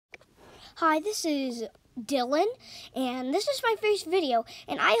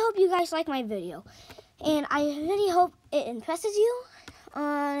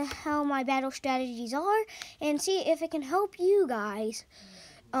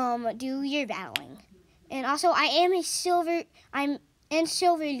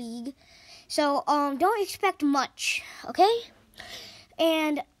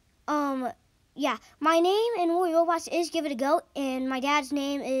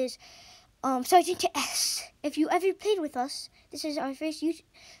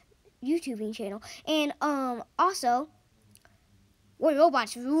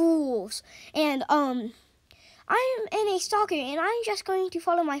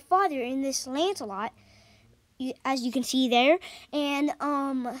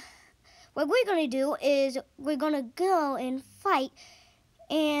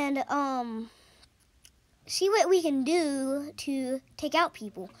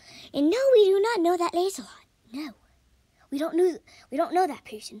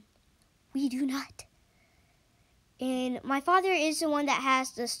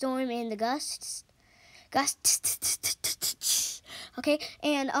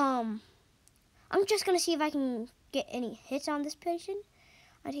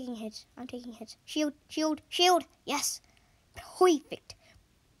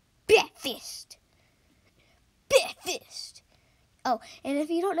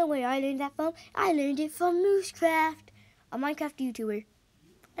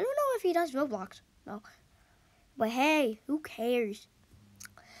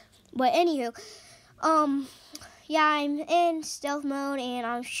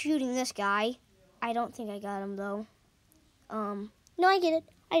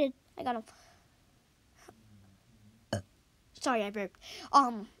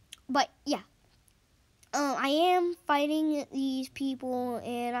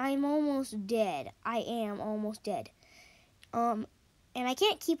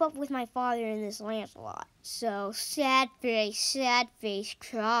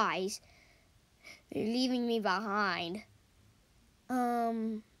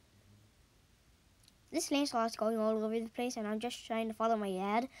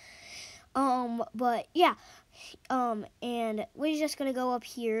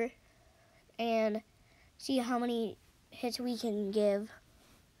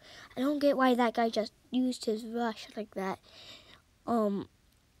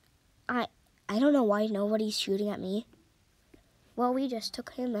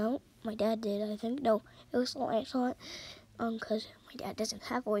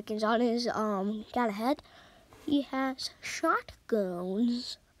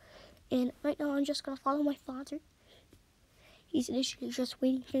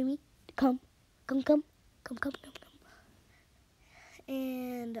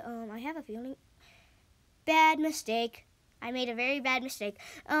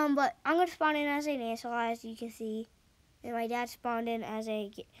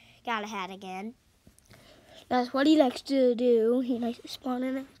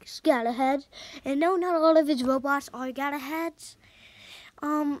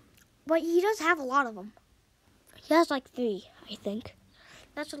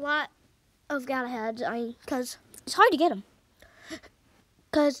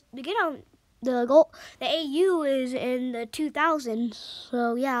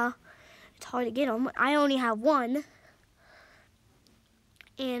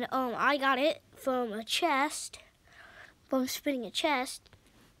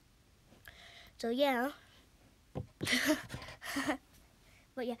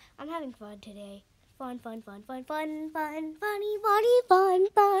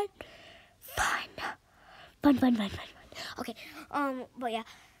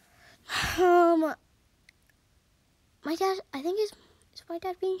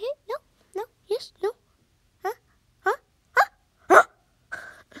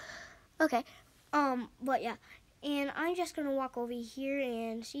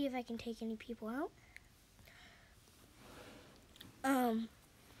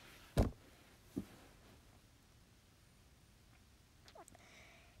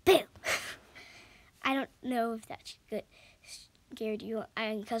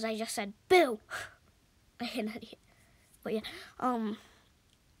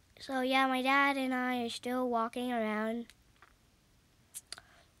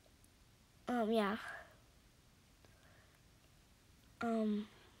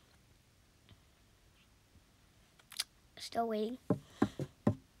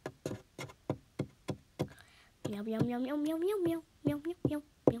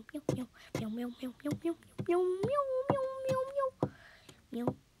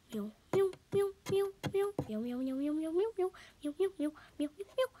Okay,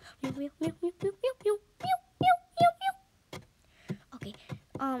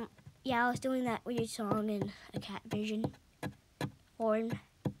 yeah, I was doing that weird song in a cat version. Horn,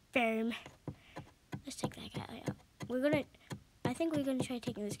 firm. Let's take that guy out. I think we're gonna try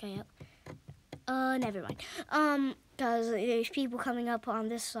taking this guy out. Never mind. Because there's people coming up on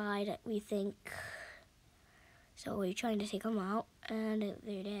this side, we think. So we're trying to take them out, and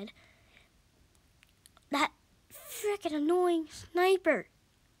they're dead. That freaking annoying sniper.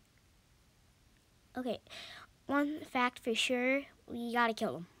 Okay, one fact for sure, we gotta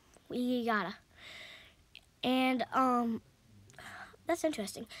kill him. We gotta. And, that's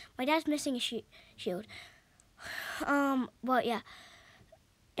interesting. My dad's missing a shield. But yeah.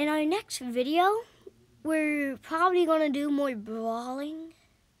 In our next video, we're probably gonna do more brawling.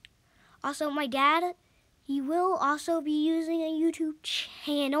 Also, my dad, he will also be using a YouTube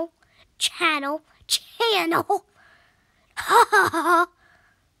channel. Ha ha ha.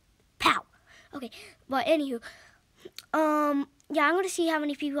 Pow. Okay, but anywho, yeah, I'm gonna see how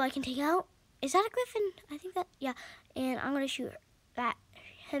many people I can take out. Is that a griffin? I think that, yeah. And I'm gonna shoot that,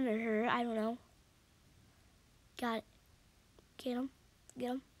 him or her, I don't know. Got it. Get him.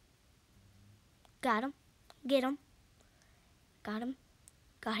 Get him. Got him. Get him. Got him.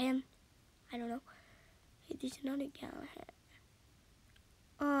 Got him. I don't know. Hey, there's another guy.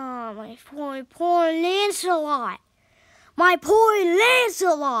 Oh, my poor Lancelot. My poor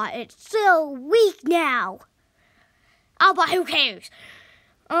Lancelot. It's so weak now. Oh, but who cares?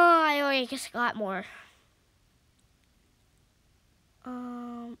 Oh, I already just got more.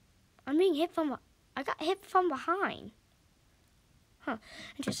 I'm being hit from... I got hit from behind. Huh,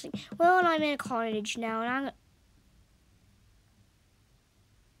 interesting. Well, and I'm in a cottage now, and I'm...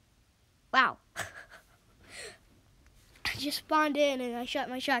 Wow. I just spawned in, and I shot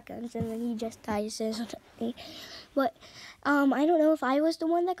my shotguns, and then he just died as soon as me. But, I don't know if I was the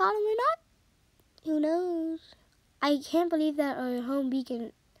one that got him or not. Who knows? I can't believe that our home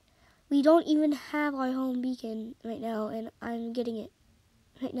beacon... We don't even have our home beacon right now, and I'm getting it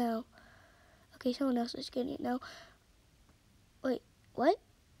right now. Okay, someone else is getting it now. Wait, what?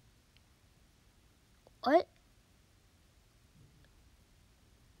 What?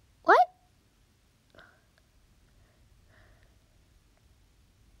 What?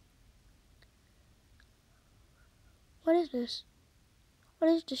 What is this? What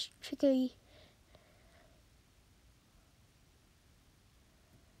is this trickery?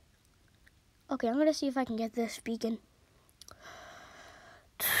 Okay, I'm gonna see if I can get this beacon.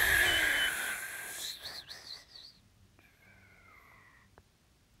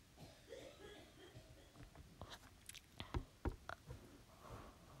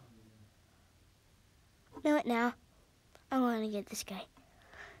 Know it now. I want to get this guy.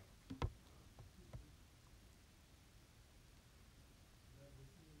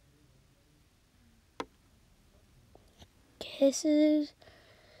 Kisses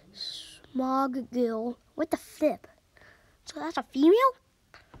Smog Gill with the flip. So that's a female?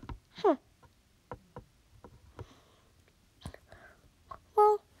 Huh.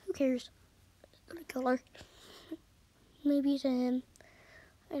 Well, who cares? I'm gonna kill her. Maybe it's a him.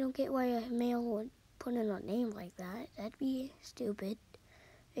 I don't get why a male would put in a name like that. That'd be stupid.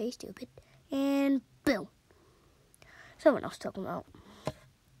 Very stupid. And boom. Someone else took him out.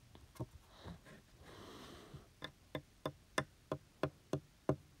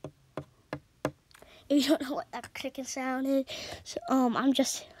 If you don't know what that clicking sound is, so, I'm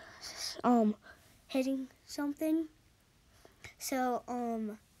just hitting something. So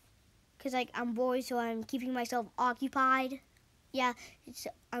cause like I'm bored, so I'm keeping myself occupied. Yeah,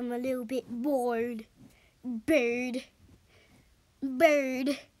 I'm a little bit bored. Birdie.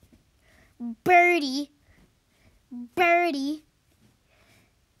 Yeah, birdie.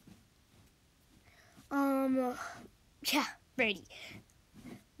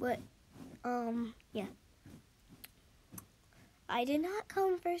 But yeah. I did not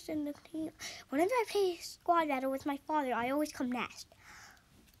come first in the team. Whenever I play squad battle with my father, I always come last.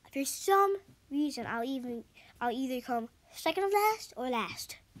 For some reason, I'll either come second of last or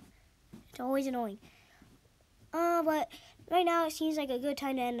last. It's always annoying. But right now it seems like a good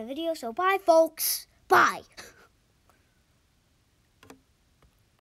time to end the video. So bye, folks. Bye.